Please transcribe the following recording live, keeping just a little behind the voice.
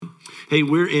Hey,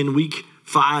 we're in week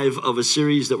 5 of a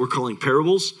series that we're calling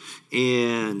Parables,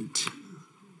 and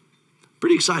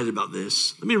pretty excited about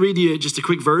this. Let me read you just a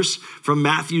quick verse from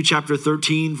Matthew chapter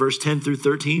 13, verse 10 through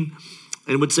 13,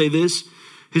 and it would say this: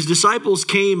 his disciples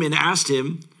came and asked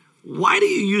him, "Why do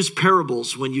you use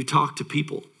parables when you talk to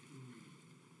people?"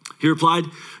 He replied,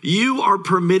 "You are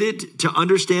permitted to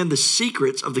understand the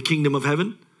secrets of the kingdom of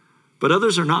heaven, but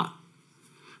others are not.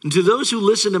 And to those who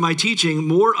listen to my teaching,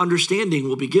 more understanding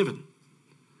will be given,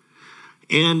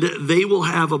 and they will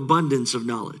have abundance of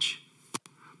knowledge.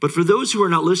 But for those who are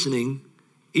not listening,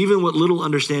 even what little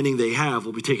understanding they have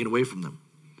will be taken away from them.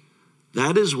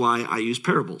 That is why I use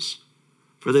parables.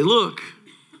 For they look,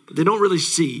 but they don't really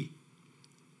see.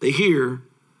 They hear,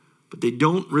 but they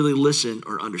don't really listen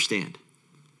or understand."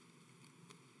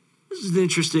 This is an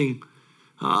interesting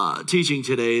teaching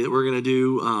today that we're going to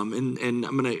do, and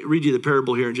I'm going to read you the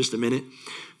parable here in just a minute.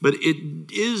 But it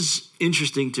is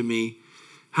interesting to me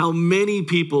how many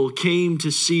people came to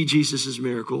see Jesus'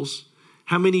 miracles,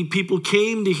 how many people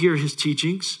came to hear his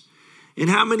teachings, and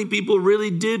how many people really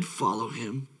did follow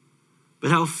him, but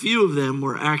how few of them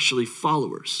were actually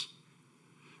followers.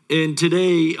 And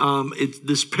today,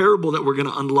 this parable that we're going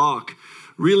to unlock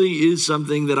really is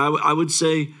something that I would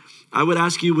say, I would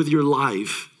ask you with your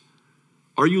life,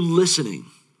 are you listening?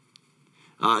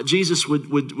 Jesus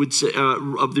would say,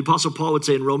 the Apostle Paul would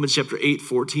say in Romans chapter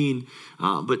 8:14,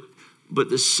 but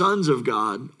the sons of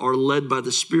God are led by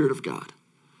the Spirit of God.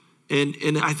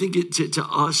 And I think to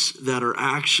us that are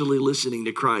actually listening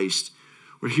to Christ,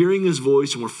 we're hearing his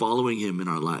voice and we're following him in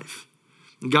our life.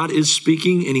 And God is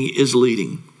speaking and he is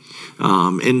leading.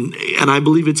 And I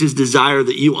believe it's his desire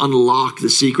that you unlock the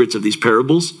secrets of these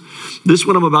parables. This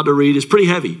one I'm about to read is pretty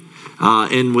heavy.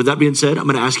 And with that being said, I'm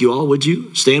going to ask you all, would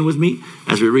you stand with me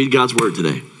as we read God's word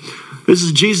today? This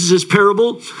is Jesus'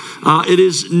 parable. It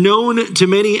is known to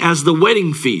many as the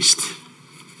wedding feast.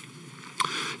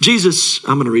 Jesus,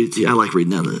 I'm going to read it to you. I like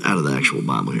reading out of the actual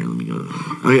Bible here. Let me go.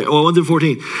 Okay, 1 through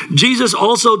 14. Jesus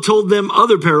also told them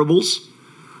other parables.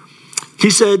 He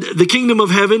said, "The kingdom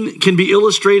of heaven can be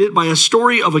illustrated by a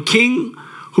story of a king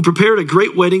who prepared a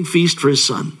great wedding feast for his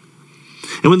son.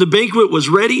 And when the banquet was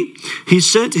ready, he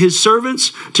sent his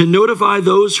servants to notify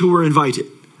those who were invited.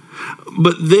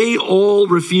 But they all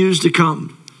refused to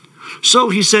come. So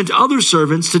he sent other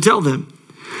servants to tell them,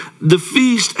 'The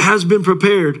feast has been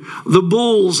prepared. The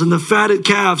bulls and the fatted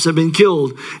calves have been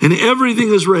killed, and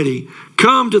everything is ready.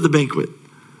 Come to the banquet.'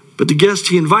 But the guests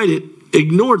he invited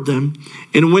ignored them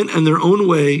and went on their own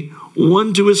way,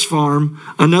 one to his farm,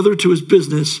 another to his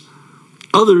business.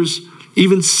 Others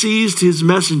even seized his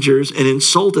messengers and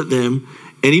insulted them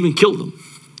and even killed them."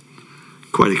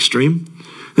 Quite extreme.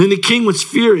 Then the king was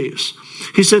furious.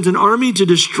 He sent an army to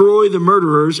destroy the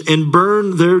murderers and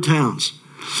burn their towns.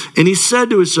 And he said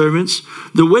to his servants,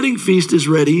 "The wedding feast is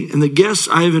ready, and the guests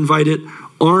I have invited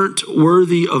aren't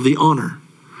worthy of the honor.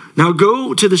 Now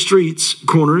go to the streets,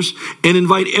 corners, and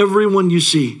invite everyone you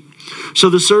see." So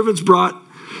the servants brought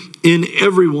in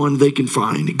everyone they can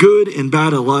find, good and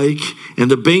bad alike,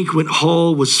 and the banquet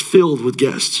hall was filled with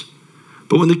guests.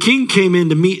 But when the king came in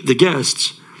to meet the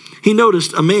guests, he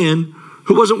noticed a man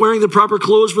who wasn't wearing the proper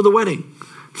clothes for the wedding.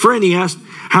 "Friend," he asked,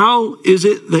 "how is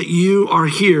it that you are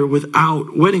here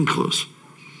without wedding clothes?"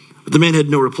 But the man had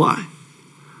no reply.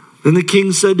 Then the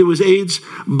king said to his aides,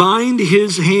 "Bind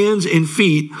his hands and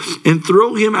feet and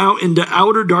throw him out into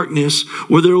outer darkness,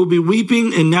 where there will be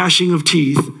weeping and gnashing of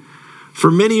teeth.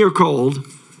 For many are called,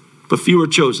 but few are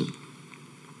chosen."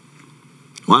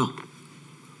 Wow.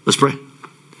 Let's pray.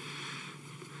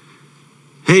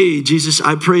 Hey, Jesus,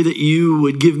 I pray that you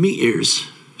would give me ears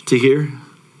to hear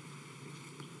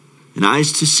and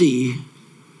eyes to see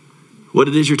what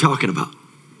it is you're talking about.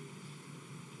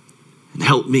 And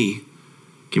help me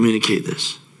communicate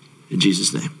this. In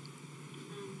Jesus' name.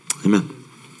 Amen.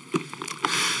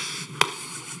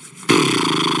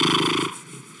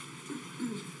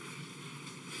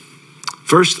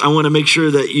 First, I want to make sure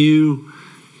that you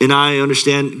and I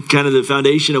understand kind of the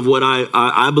foundation of what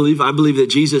I believe. I believe that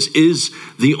Jesus is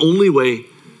the only way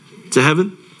to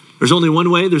heaven. There's only one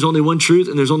way, there's only one truth,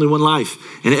 and there's only one life.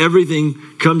 And everything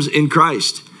comes in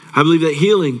Christ. I believe that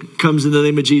healing comes in the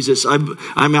name of Jesus. I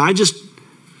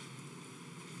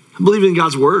believe in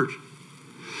God's word.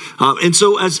 And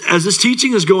so as this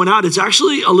teaching is going out, it's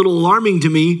actually a little alarming to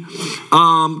me.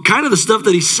 Kind of the stuff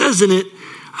that he says in it,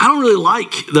 I don't really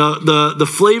like the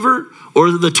flavor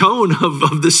or the tone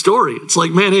of this story. It's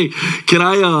like, man, hey, can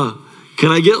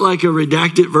I get like a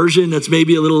redacted version that's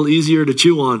maybe a little easier to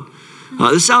chew on?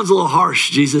 This sounds a little harsh,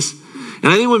 Jesus.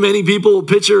 And I think when many people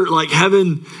picture like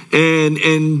heaven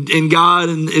and God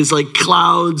and is like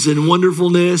clouds and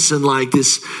wonderfulness and like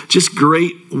this just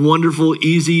great, wonderful,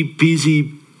 easy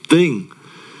peasy thing.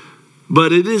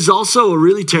 But it is also a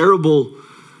really terrible,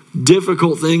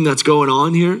 difficult thing that's going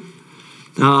on here.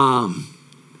 I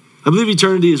believe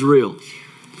eternity is real.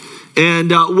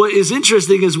 And what is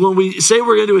interesting is when we say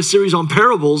we're going to do a series on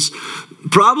parables,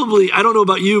 probably, I don't know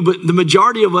about you, but the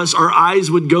majority of us, our eyes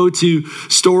would go to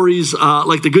stories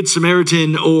like the Good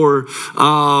Samaritan or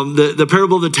the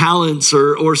parable of the talents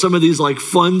or some of these like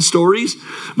fun stories.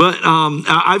 But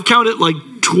I've counted like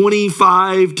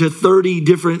 25 to 30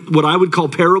 different, what I would call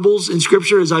parables in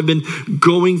scripture as I've been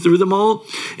going through them all.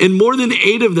 And more than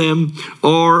 8 of them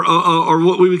are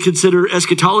what we would consider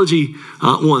eschatology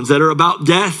ones that are about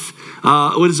death,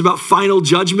 what is about final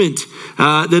judgment,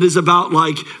 that is about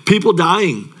like people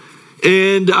dying.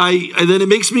 And then it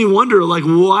makes me wonder, like,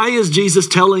 why is Jesus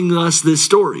telling us this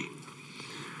story?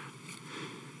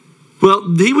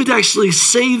 Well, he would actually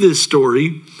say this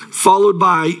story followed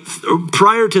by,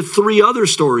 prior to 3 other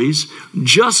stories,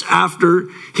 just after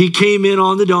he came in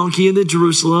on the donkey into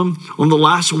Jerusalem on the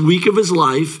last week of his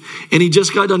life, and he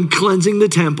just got done cleansing the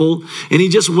temple, and he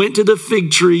just went to the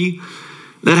fig tree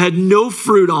that had no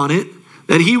fruit on it,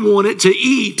 that he wanted to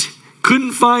eat,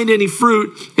 couldn't find any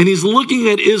fruit, and he's looking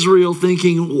at Israel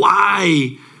thinking,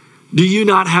 why do you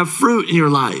not have fruit in your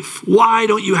life? Why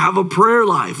don't you have a prayer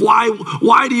life?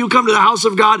 Why do you come to the house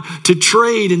of God to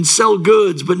trade and sell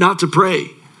goods, but not to pray?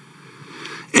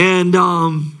 And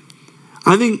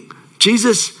I think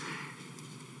Jesus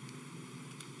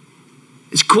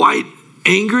is quite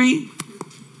angry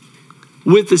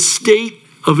with the state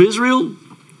of Israel.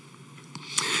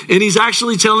 And he's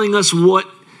actually telling us what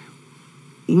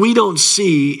we don't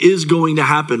see is going to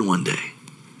happen one day.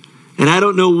 And I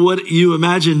don't know what you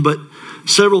imagine, but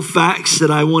several facts that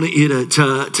I want you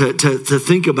to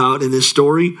think about in this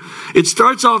story. It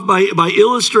starts off by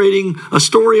illustrating a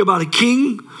story about a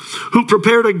king who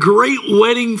prepared a great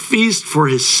wedding feast for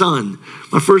his son.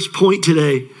 My first point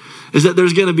today is that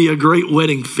there's going to be a great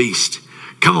wedding feast.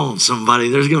 Come on, somebody.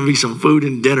 There's going to be some food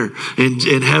and dinner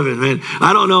in heaven, man.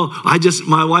 I don't know.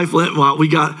 My wife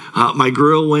my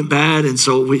grill went bad. And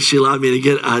so she allowed me to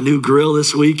get a new grill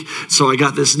this week. So I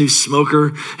got this new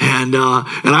smoker. And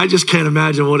I just can't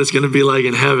imagine what it's going to be like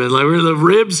in heaven. Like we're the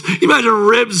ribs. You imagine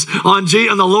ribs on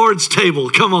the Lord's table.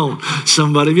 Come on,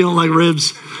 somebody. If you don't like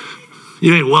ribs,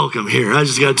 you ain't welcome here. I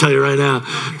just got to tell you right now.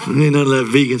 Ain't none of that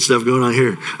vegan stuff going on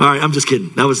here. All right, I'm just kidding.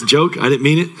 That was a joke. I didn't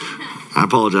mean it. I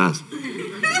apologize.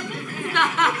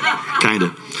 Kind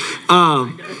of.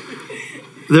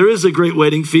 There is a great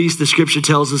wedding feast. The scripture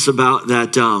tells us about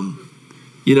that.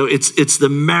 It's the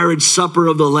marriage supper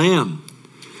of the Lamb.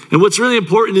 And what's really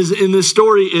important is in this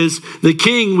story is the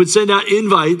king would send out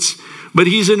invites, but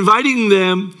he's inviting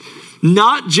them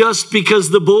not just because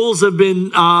the bulls have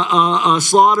been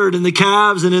slaughtered and the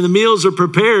calves and then the meals are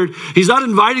prepared. He's not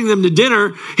inviting them to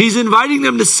dinner. He's inviting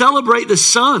them to celebrate the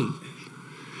Son.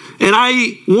 And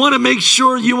I want to make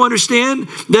sure you understand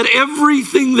that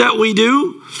everything that we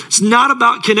do, it's not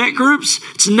about connect groups.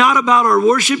 It's not about our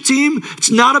worship team. It's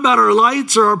not about our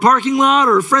lights or our parking lot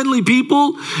or friendly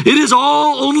people. It is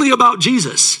all only about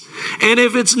Jesus. And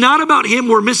if it's not about him,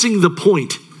 we're missing the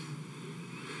point.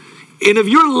 And if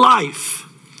your life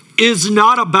is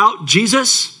not about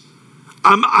Jesus,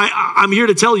 I'm here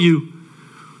to tell you,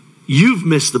 you've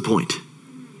missed the point.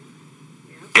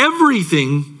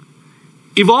 Everything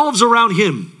evolves around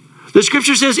him. The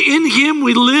scripture says, in him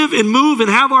we live and move and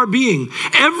have our being.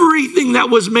 Everything that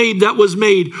was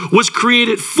made was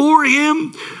created for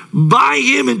him, by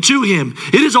him, and to him.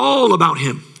 It is all about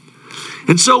him.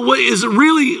 And so what is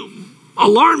really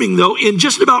alarming, though, in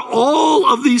just about all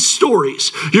of these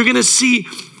stories, you're going to see,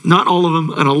 not all of them,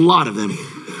 and a lot of them,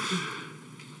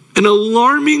 an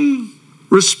alarming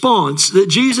response that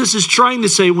Jesus is trying to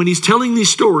say when he's telling these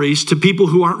stories to people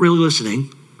who aren't really listening,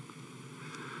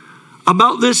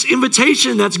 about this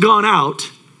invitation that's gone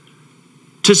out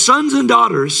to sons and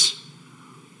daughters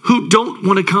who don't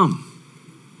want to come.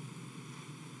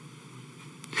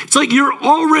 It's like you're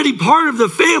already part of the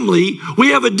family.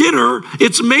 We have a dinner.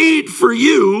 It's made for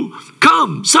you.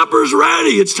 Come, supper's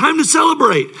ready. It's time to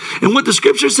celebrate. And what the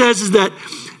scripture says is that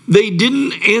they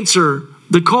didn't answer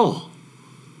the call.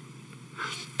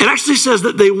 It actually says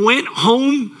that they went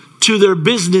home to their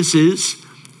businesses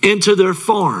and to their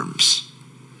farms.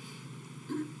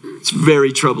 It's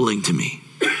very troubling to me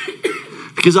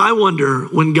because I wonder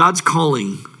when God's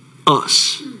calling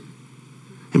us,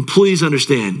 and please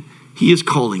understand, he is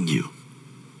calling you.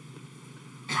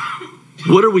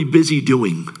 What are we busy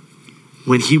doing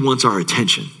when he wants our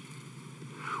attention?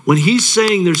 when he's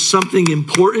saying there's something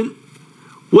important,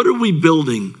 what are we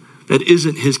building that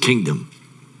isn't his kingdom?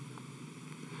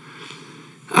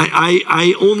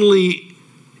 I only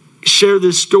share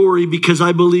this story because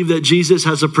I believe that Jesus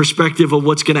has a perspective of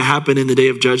what's going to happen in the day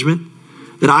of judgment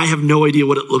that I have no idea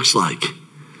what it looks like.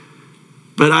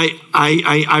 But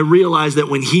I realize that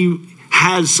when he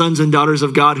has sons and daughters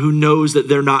of God who knows that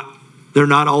they're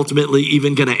not ultimately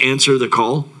even going to answer the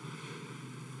call,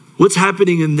 what's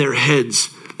happening in their heads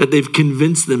that they've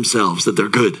convinced themselves that they're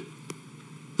good,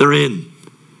 they're in,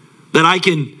 that I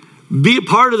can be a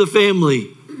part of the family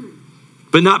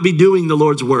but not be doing the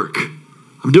Lord's work.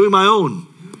 I'm doing my own,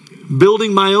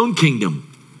 building my own kingdom.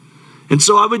 And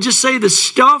so I would just say the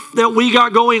stuff that we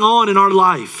got going on in our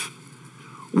life,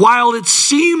 while it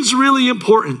seems really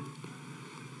important,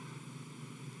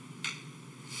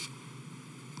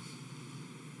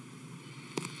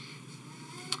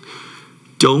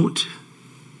 don't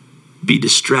be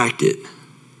distracted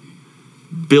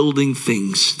building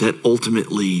things that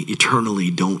ultimately, eternally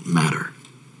don't matter.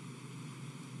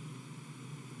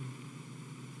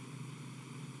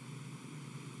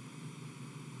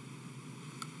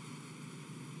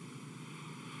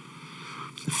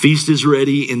 The feast is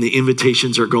ready and the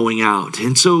invitations are going out.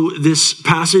 And so this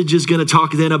passage is going to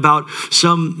talk then about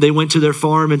some, they went to their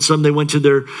farm and some they went to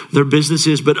their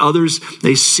businesses, but others,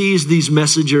 they seized these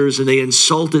messengers and they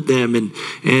insulted them.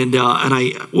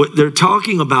 What they're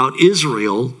talking about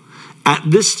Israel at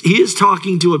this, he is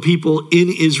talking to a people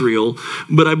in Israel,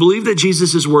 but I believe that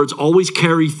Jesus' words always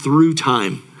carry through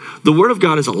time. The word of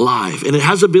God is alive and it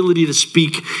has ability to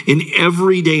speak in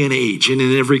every day and age and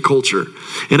in every culture.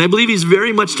 And I believe he's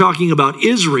very much talking about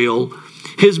Israel,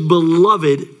 his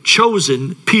beloved,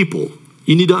 chosen people.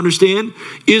 You need to understand,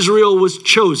 Israel was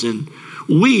chosen.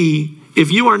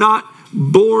 If you are not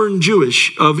born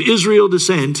Jewish of Israel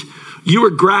descent, you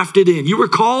were grafted in. You were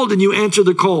called and you answered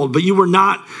the call, but you were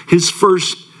not his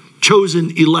first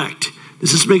chosen elect.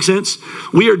 Does this make sense?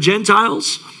 We are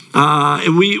Gentiles.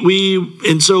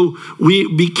 And so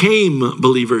we became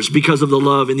believers because of the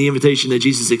love and the invitation that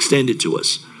Jesus extended to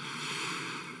us.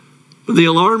 But the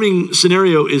alarming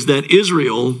scenario is that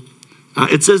Israel,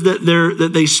 it says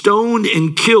that they stoned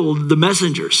and killed the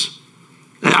messengers.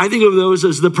 I think of those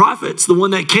as the prophets, the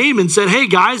one that came and said, hey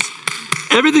guys,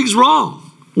 everything's wrong.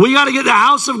 We got to get the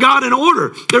house of God in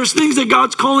order. There's things that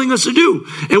God's calling us to do.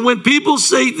 And when people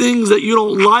say things that you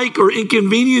don't like or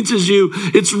inconveniences you,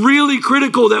 it's really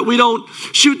critical that we don't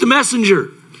shoot the messenger.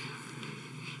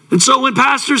 And so when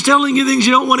pastors telling you things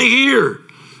you don't want to hear,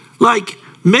 like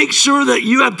make sure that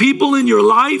you have people in your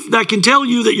life that can tell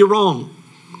you that you're wrong.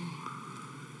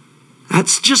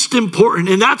 That's just important.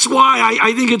 And that's why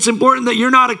I think it's important that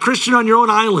you're not a Christian on your own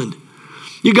island.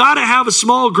 You got to have a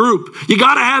small group. You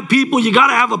got to have people. You got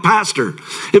to have a pastor.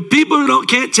 If people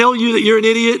can't tell you that you're an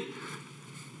idiot,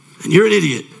 then you're an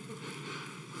idiot.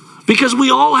 Because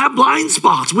we all have blind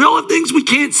spots. We all have things we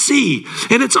can't see.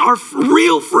 And it's our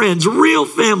real friends, real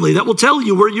family that will tell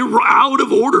you where you're out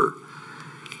of order.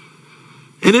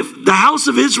 And if the house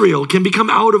of Israel can become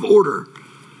out of order,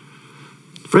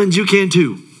 friends, you can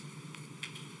too.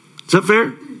 Is that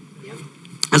fair? Yep.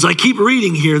 As I keep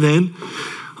reading here then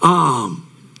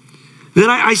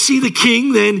I see the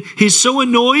king, then he's so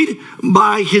annoyed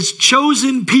by his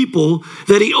chosen people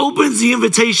that he opens the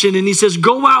invitation and he says,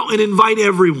 go out and invite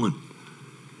everyone.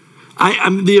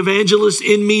 I'm the evangelist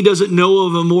in me doesn't know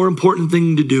of a more important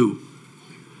thing to do.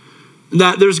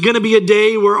 That there's going to be a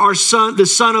day where our son, the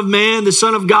Son of Man, the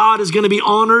Son of God is going to be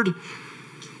honored.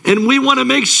 And we want to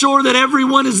make sure that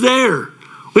everyone is there.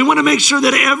 We want to make sure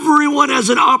that everyone has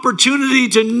an opportunity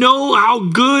to know how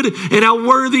good and how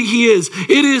worthy he is.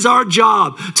 It is our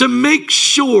job to make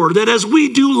sure that as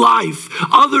we do life,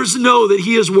 others know that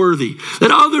he is worthy,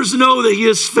 that others know that he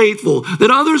is faithful, that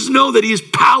others know that he is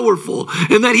powerful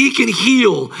and that he can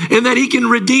heal and that he can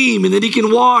redeem and that he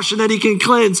can wash and that he can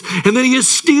cleanse and that he is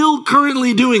still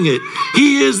currently doing it.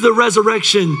 He is the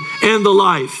resurrection and the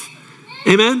life.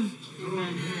 Amen?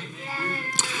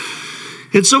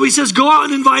 And so he says, go out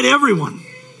and invite everyone.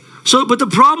 But the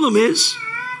problem is,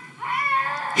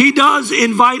 he does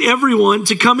invite everyone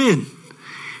to come in.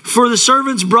 For the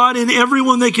servants brought in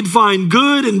everyone they could find,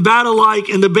 good and bad alike,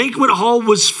 and the banquet hall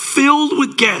was filled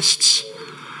with guests.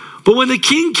 But when the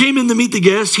king came in to meet the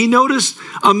guests, he noticed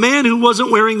a man who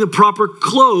wasn't wearing the proper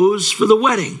clothes for the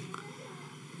wedding.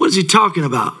 What is he talking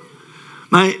about?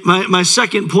 My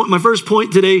second point, my first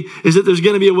point today is that there's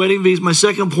going to be a wedding feast. My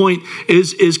second point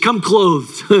is come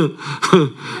clothed.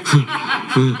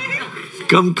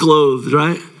 Come clothed,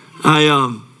 right?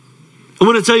 I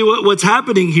want to tell you what's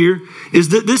happening here is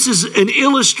that this is an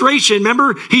illustration.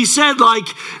 Remember, he said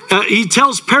he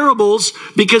tells parables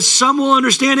because some will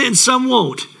understand it and some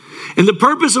won't. And the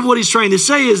purpose of what he's trying to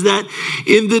say is that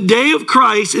in the day of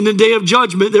Christ, in the day of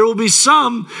judgment, there will be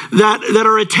some that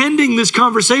are attending this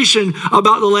conversation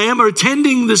about the Lamb, or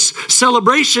attending this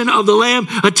celebration of the Lamb,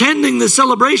 attending the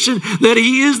celebration that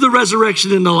he is the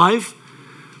resurrection and the life,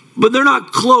 but they're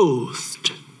not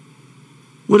clothed.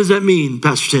 What does that mean,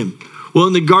 Pastor Tim? Well,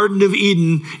 in the Garden of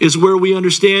Eden is where we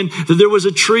understand that there was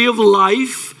a tree of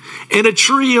life and a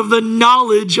tree of the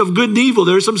knowledge of good and evil.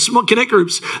 There are some small connect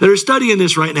groups that are studying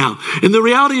this right now. And the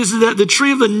reality is that the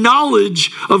tree of the knowledge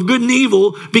of good and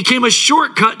evil became a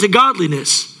shortcut to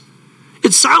godliness.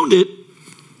 It sounded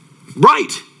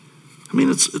right. I mean,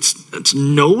 it's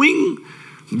knowing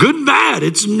good and bad.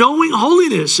 It's knowing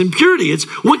holiness and purity. It's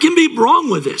what can be wrong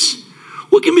with this?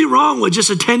 What can be wrong with just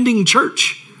attending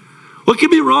church? What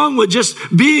can be wrong with just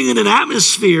being in an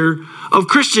atmosphere of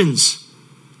Christians?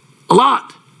 A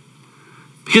lot.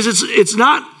 Because it's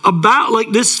not about,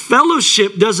 like, this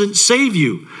fellowship doesn't save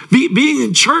you. Being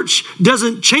in church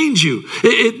doesn't change you.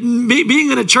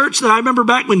 Being in a church, that I remember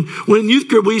back when youth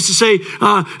group, we used to say,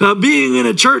 being in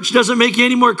a church doesn't make you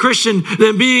any more Christian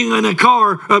than being in a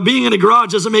car, being in a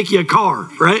garage doesn't make you a car,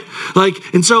 right?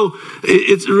 And so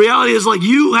the reality is,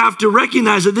 you have to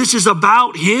recognize that this is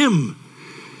about him.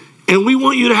 And we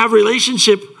want you to have a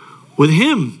relationship with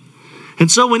him. And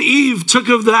so when Eve took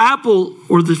of the apple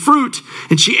or the fruit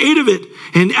and she ate of it,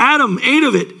 and Adam ate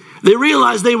of it, they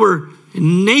realized they were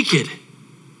naked.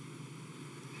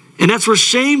 And that's where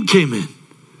shame came in.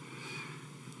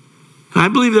 And I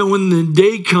believe that when the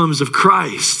day comes of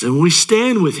Christ and we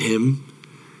stand with him,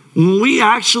 when we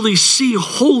actually see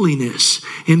holiness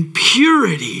and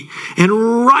purity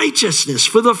and righteousness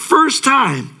for the first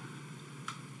time,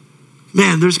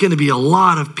 man, there's going to be a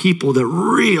lot of people that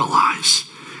realize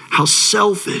how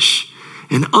selfish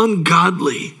and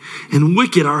ungodly and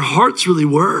wicked our hearts really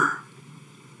were.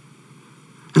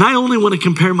 And I only want to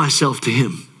compare myself to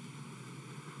him.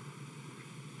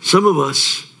 Some of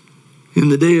us, in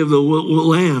the day of the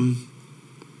Lamb,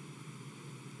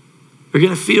 are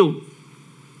going to feel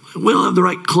we don't have the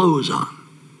right clothes on.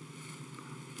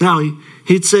 Now,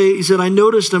 he said, I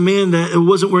noticed a man that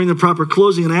wasn't wearing the proper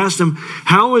clothing, and I asked him,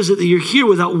 how is it that you're here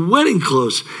without wedding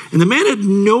clothes? And the man had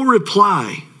no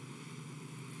reply.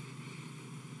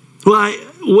 Well,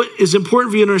 what is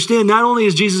important for you to understand, not only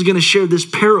is Jesus going to share this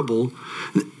parable,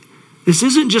 this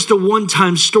isn't just a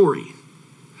one-time story.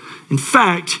 In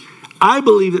fact, I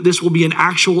believe that this will be an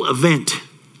actual event.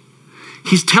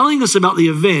 He's telling us about the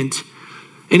event,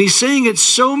 and he's saying it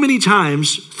so many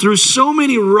times through so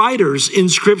many writers in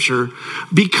Scripture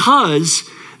because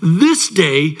this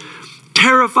day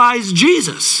terrifies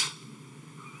Jesus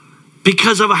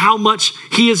because of how much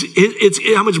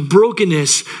how much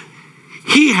brokenness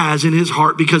he has in his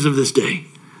heart because of this day.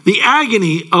 The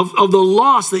agony of the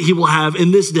loss that he will have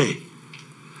in this day.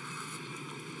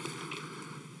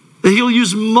 That he'll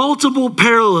use multiple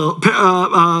parables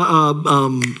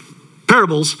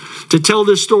to tell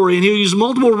this story, and he'll use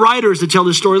multiple writers to tell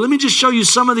this story. Let me just show you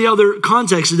some of the other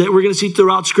contexts that we're going to see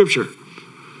throughout Scripture.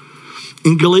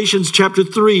 In Galatians chapter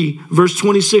 3, verse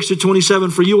 26 to 27,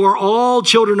 for you are all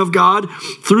children of God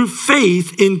through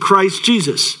faith in Christ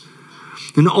Jesus.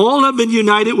 And all have been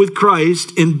united with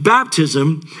Christ in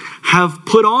baptism, have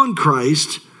put on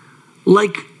Christ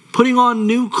like putting on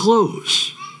new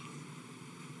clothes.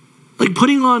 Like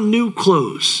putting on new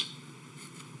clothes.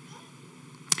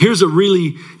 Here's a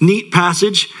really neat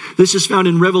passage. This is found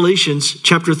in Revelations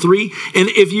chapter 3. And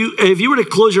if you were to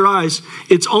close your eyes,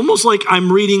 it's almost like I'm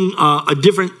reading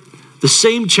the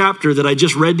same chapter that I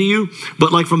just read to you,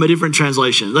 but like from a different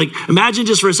translation. Like imagine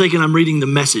just for a second, I'm reading the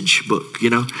Message book,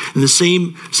 and the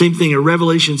same thing in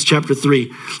Revelations chapter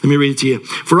 3. Let me read it to you.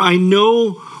 For I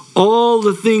know all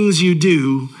the things you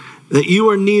do, that you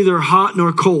are neither hot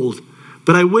nor cold,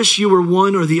 but I wish you were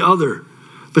one or the other.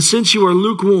 But since you are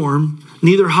lukewarm,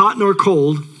 neither hot nor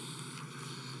cold,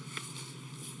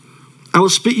 I will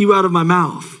spit you out of my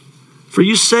mouth. For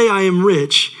you say I am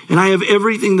rich and I have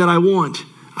everything that I want.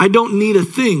 I don't need a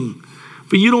thing,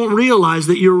 but you don't realize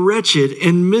that you're wretched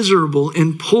and miserable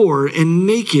and poor and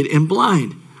naked and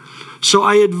blind. So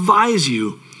I advise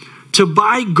you to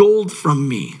buy gold from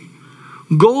me,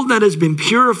 gold that has been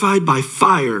purified by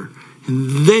fire,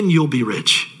 and then you'll be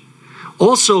rich.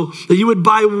 Also, that you would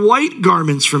buy white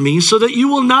garments from me so that you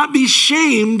will not be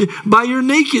shamed by your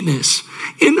nakedness,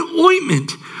 and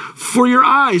ointment for your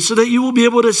eyes so that you will be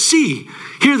able to see.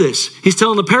 Hear this. He's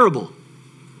telling a parable.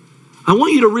 I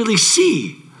want you to really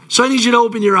see. So I need you to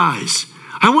open your eyes.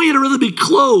 I want you to really be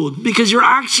clothed because you're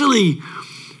actually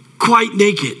quite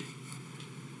naked.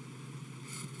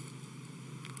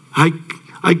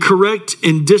 I correct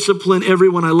and discipline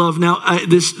everyone I love. Now,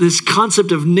 this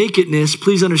concept of nakedness,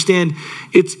 please understand,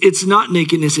 it's not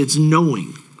nakedness, it's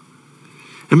knowing.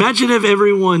 Imagine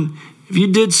if you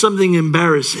did something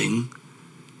embarrassing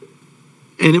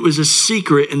and it was a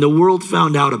secret and the world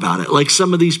found out about it. Like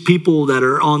some of these people that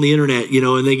are on the internet,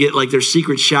 and they get like their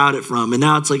secrets shouted from. And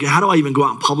now it's like, how do I even go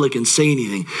out in public and say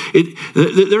anything?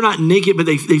 They're not naked, but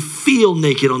they feel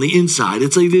naked on the inside.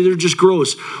 It's like they're just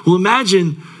gross. Well,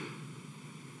 imagine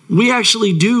we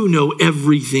actually do know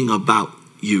everything about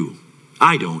you.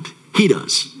 I don't. He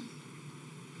does.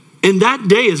 And that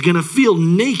day is going to feel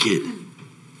naked.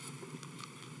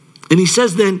 And he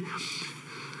says then,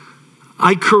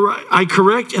 I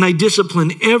correct and I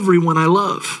discipline everyone I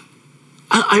love.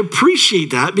 I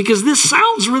appreciate that because this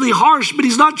sounds really harsh, but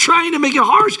he's not trying to make it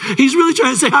harsh. He's really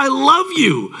trying to say, I love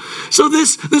you. So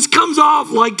this comes off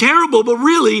like terrible, but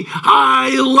really,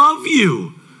 I love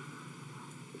you.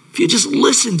 If you just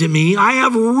listen to me, I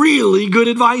have really good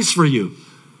advice for you.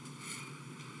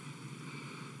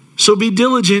 So be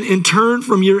diligent and turn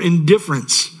from your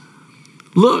indifference.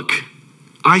 Look,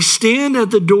 I stand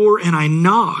at the door and I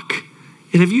knock.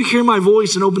 And if you hear my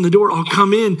voice and open the door, I'll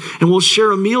come in and we'll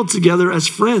share a meal together as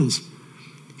friends.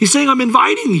 He's saying, I'm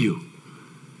inviting you.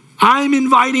 I'm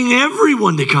inviting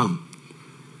everyone to come.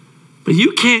 But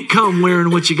you can't come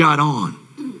wearing what you got on.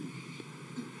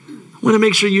 I want to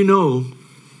make sure you know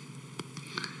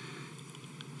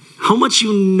how much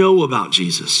you know about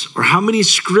Jesus, or how many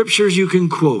scriptures you can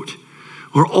quote,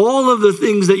 or all of the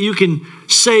things that you can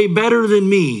say better than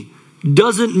me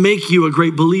doesn't make you a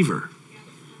great believer.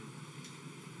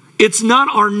 It's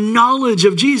not our knowledge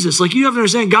of Jesus. Like, you have to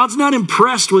understand, God's not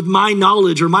impressed with my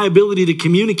knowledge or my ability to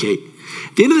communicate.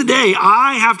 At the end of the day,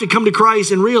 I have to come to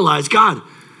Christ and realize, God,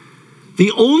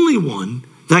 the only one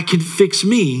that can fix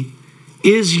me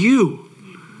is you.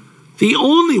 The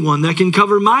only one that can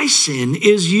cover my sin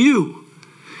is you.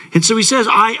 And so he says,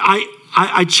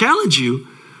 I challenge you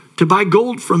to buy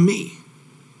gold from me.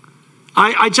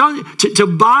 I challenge you to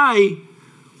buy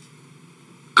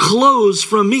clothes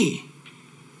from me.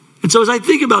 And so as I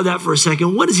think about that for a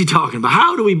second, what is he talking about?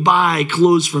 How do we buy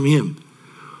clothes from him?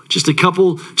 Just a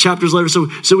couple chapters later.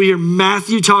 So we hear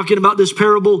Matthew talking about this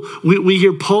parable. We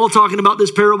hear Paul talking about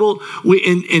this parable.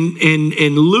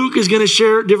 And Luke is going to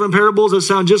share different parables that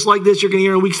sound just like this. You're going to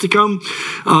hear in weeks to come.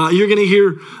 You're going to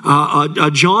hear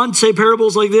John say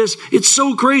parables like this. It's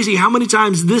so crazy how many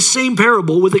times this same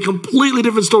parable with a completely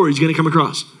different story is going to come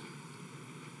across.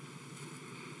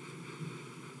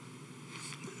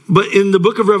 But in the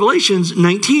book of Revelations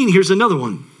 19, here's another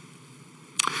one.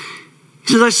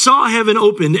 He says, I saw heaven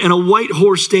opened and a white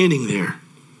horse standing there.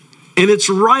 And its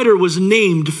rider was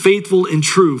named Faithful and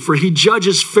True, for he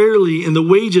judges fairly in the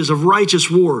wages of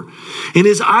righteous war. And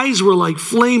his eyes were like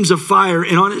flames of fire,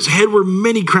 and on his head were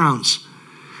many crowns.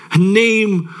 A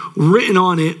name written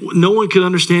on it no one could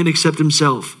understand except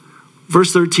himself.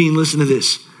 Verse 13, listen to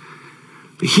this.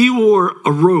 He wore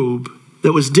a robe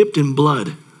that was dipped in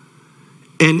blood,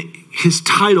 and his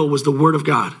title was the Word of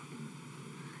God.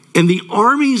 And the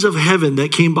armies of heaven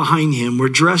that came behind him were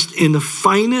dressed in the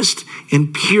finest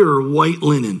and pure white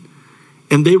linen,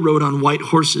 and they rode on white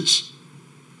horses.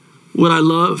 What I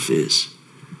love is,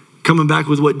 coming back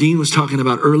with what Dean was talking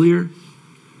about earlier,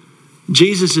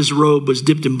 Jesus' robe was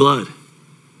dipped in blood.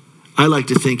 I like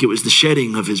to think it was the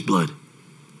shedding of his blood.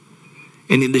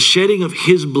 And in the shedding of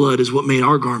his blood is what made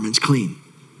our garments clean.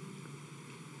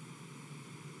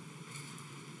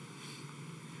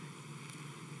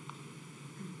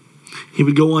 He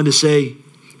would go on to say,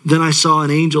 then I saw an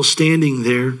angel standing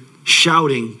there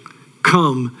shouting,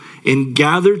 come and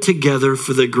gather together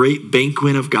for the great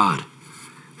banquet of God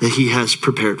that he has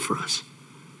prepared for us.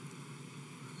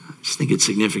 I just think it's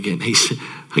significant.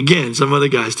 Again, some other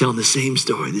guys telling the same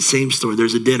story.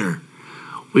 There's a dinner.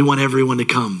 We want everyone to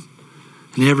come,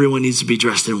 and everyone needs to be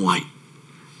dressed in white.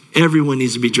 Everyone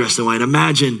needs to be dressed in white.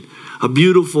 Imagine a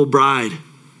beautiful bride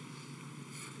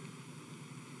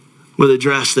with a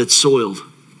dress that's soiled.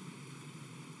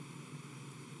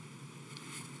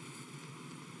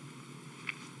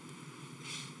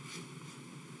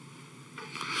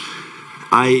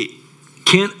 I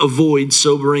can't avoid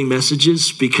sobering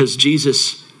messages because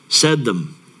Jesus said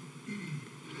them.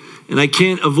 And I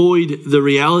can't avoid the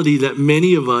reality that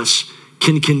many of us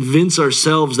can convince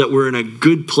ourselves that we're in a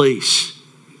good place.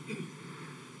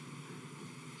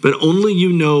 But only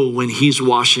you know when he's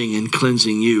washing and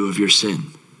cleansing you of your sin.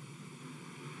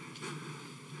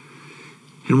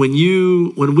 And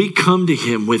when we come to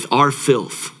him with our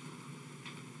filth,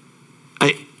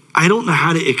 I don't know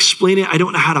how to explain it. I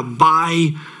don't know how to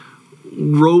buy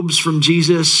robes from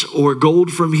Jesus or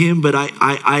gold from him, but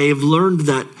I have learned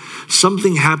that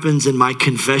something happens in my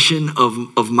confession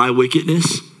of my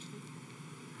wickedness.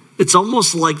 It's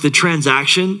almost like the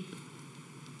transaction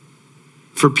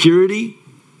for purity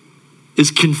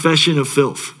is confession of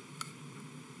filth.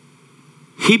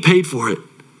 He paid for it.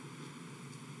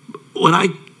 When I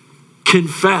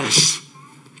confess,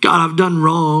 God, I've done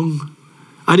wrong.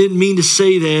 I didn't mean to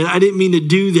say that. I didn't mean to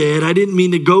do that. I didn't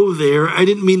mean to go there. I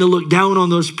didn't mean to look down on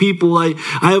those people. I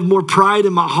have more pride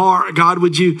in my heart. God,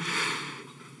 would you?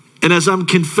 And as I'm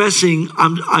confessing,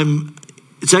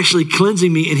 it's actually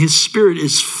cleansing me, and his Spirit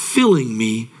is filling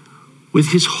me with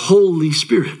his Holy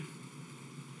Spirit.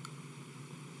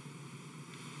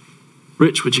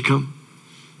 Rich, would you come?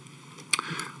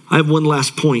 I have one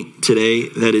last point today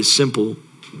that is simple.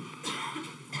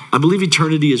 I believe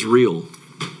eternity is real.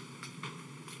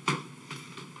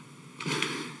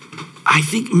 I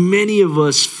think many of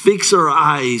us fix our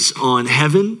eyes on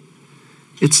heaven.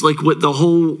 It's like what the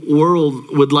whole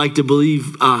world would like to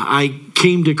believe. I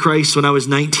came to Christ when I was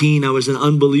 19. I was an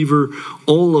unbeliever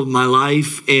all of my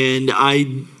life, and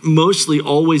I mostly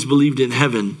always believed in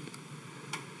heaven.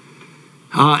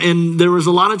 And there was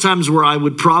a lot of times where I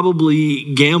would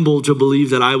probably gamble to believe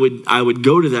that I would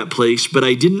go to that place, but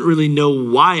I didn't really know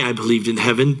why I believed in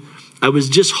heaven. I was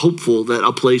just hopeful that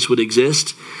a place would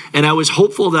exist, and I was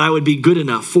hopeful that I would be good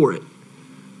enough for it.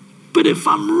 But if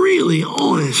I'm really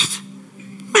honest,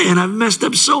 man, I've messed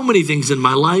up so many things in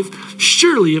my life.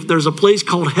 Surely if there's a place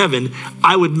called heaven,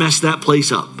 I would mess that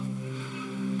place up.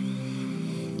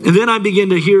 And then I began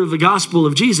to hear the gospel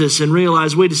of Jesus and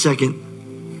realize, wait a second,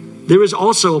 there is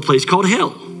also a place called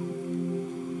hell.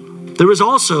 There is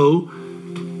also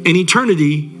an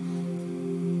eternity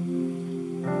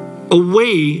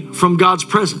away from God's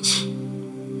presence.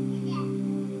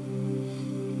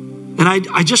 And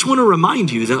I just want to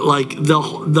remind you that like the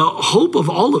hope of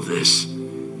all of this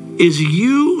is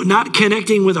you not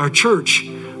connecting with our church,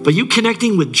 but you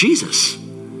connecting with Jesus.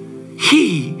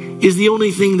 He is the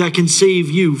only thing that can save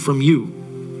you from you.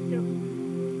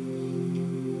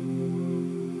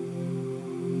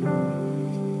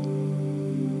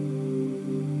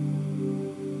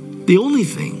 The only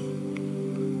thing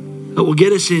that will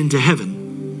get us into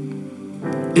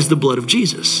heaven is the blood of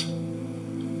Jesus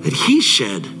that he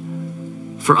shed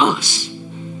for us.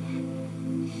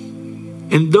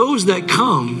 And those that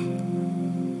come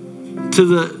to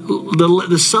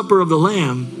the supper of the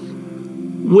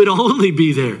Lamb would only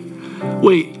be there.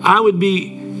 Wait, I would be,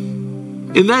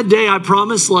 in that day I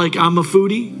promise, like I'm a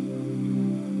foodie,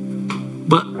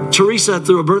 but Teresa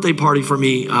threw a birthday party for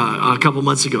me a couple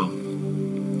months ago.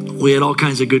 We had all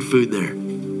kinds of good food there.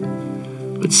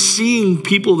 But seeing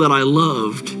people that I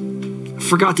loved, I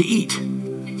forgot to eat.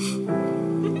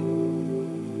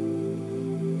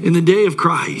 In the day of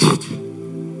Christ,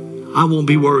 I won't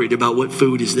be worried about what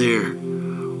food is there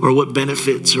or what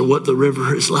benefits or what the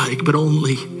river is like, but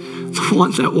only the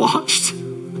one that washed,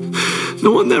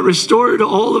 the one that restored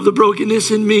all of the brokenness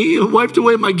in me and wiped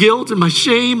away my guilt and my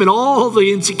shame and all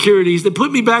the insecurities that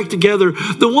put me back together,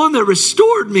 the one that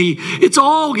restored me. It's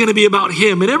all going to be about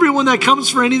him. And everyone that comes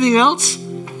for anything else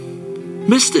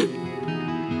missed it.